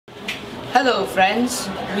Hello friends,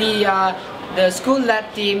 we are the school lab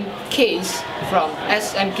team Case from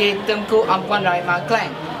SMK TENGKU AMPUAN RAHIMAH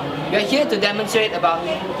KLANG. We are here to demonstrate about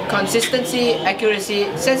consistency, accuracy,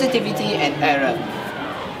 sensitivity and error.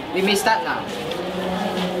 We may start now.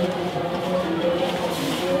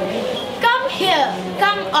 Come here,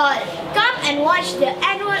 come all, come and watch the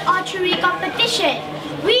annual archery competition.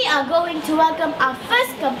 We are going to welcome our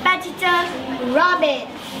first competitor, Robin.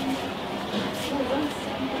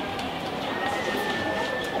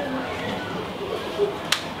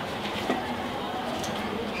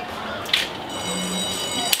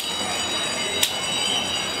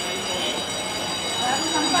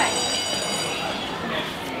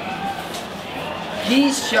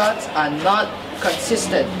 These shots are not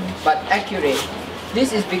consistent but accurate.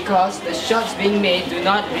 This is because the shots being made do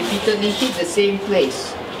not repeatedly hit the same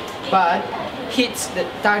place, but hits the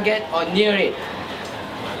target or near it.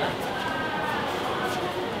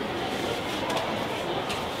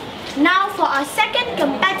 Now for our second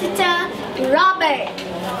competitor, Robert.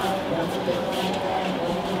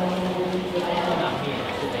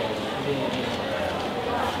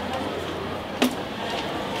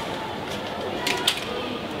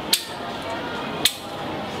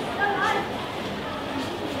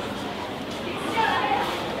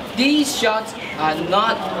 These shots are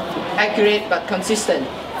not accurate but consistent.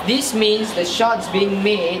 This means the shots being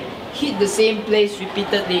made hit the same place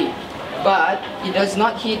repeatedly, but it does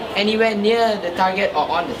not hit anywhere near the target or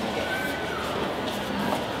on the target.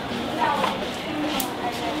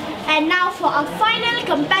 And now for our final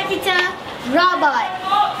competitor, Robert.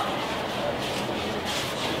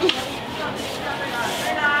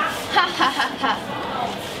 Ha ha ha ha.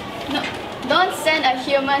 No, don't send a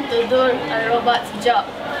human to do a robot's job.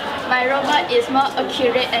 My robot is more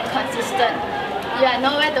accurate and consistent. You are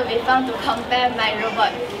nowhere to be found to compare my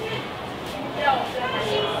robot.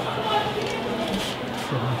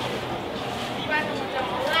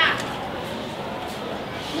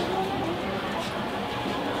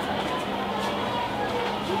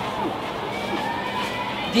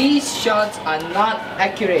 These shots are not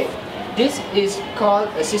accurate. This is called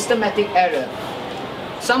a systematic error.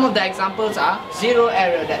 Some of the examples are zero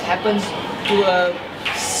error that happens to a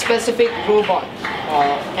specific robot or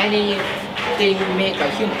anything made by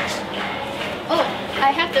humans. Oh,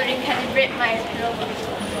 I have to recalibrate my robot.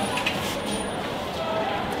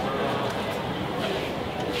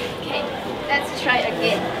 Okay, let's try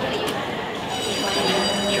again, please.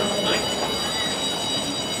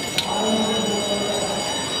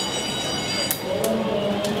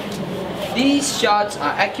 These shots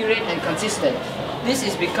are accurate and consistent. This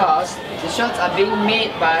is because the shots are being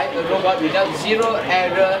made by a robot without zero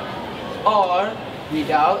error or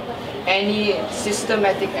without any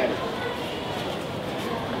systematic error.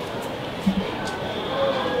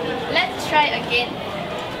 Let's try again.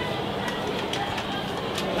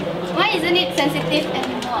 Why isn't it sensitive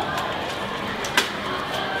anymore?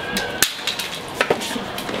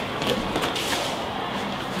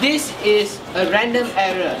 This is a random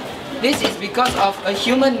error. This is because of a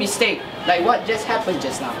human mistake, like what just happened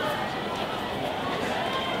just now.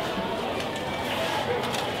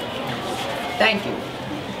 Thank you.